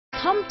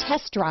Come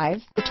test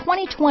drive the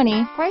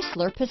 2020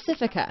 Chrysler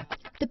Pacifica.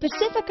 The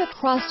Pacifica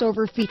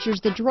crossover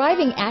features the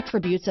driving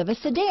attributes of a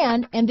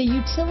sedan and the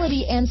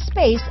utility and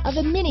space of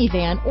a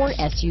minivan or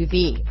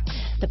SUV.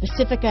 The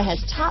Pacifica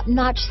has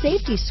top-notch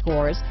safety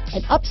scores,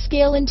 an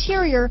upscale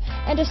interior,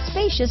 and a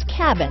spacious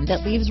cabin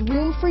that leaves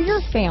room for your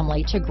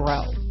family to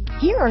grow.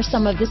 Here are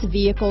some of this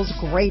vehicle's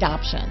great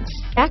options: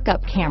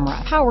 backup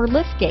camera, power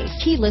liftgate,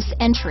 keyless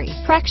entry,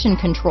 traction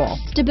control,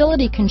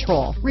 stability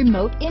control,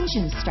 remote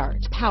engine start,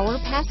 power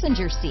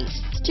passenger seat,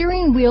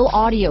 steering wheel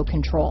audio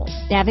controls,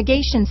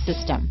 navigation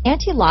system,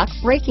 anti-lock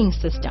braking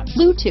system,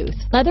 Bluetooth,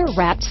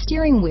 leather-wrapped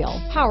steering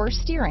wheel, power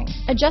steering,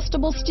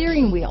 adjustable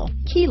steering wheel,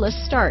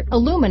 keyless start,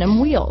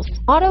 aluminum wheels,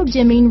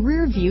 auto-dimming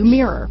rear view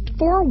mirror,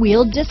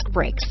 four-wheel disc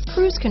brakes,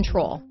 cruise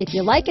control. If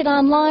you like it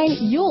online,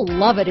 you'll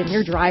love it in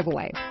your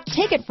driveway.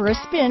 Take it for a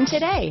spin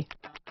today.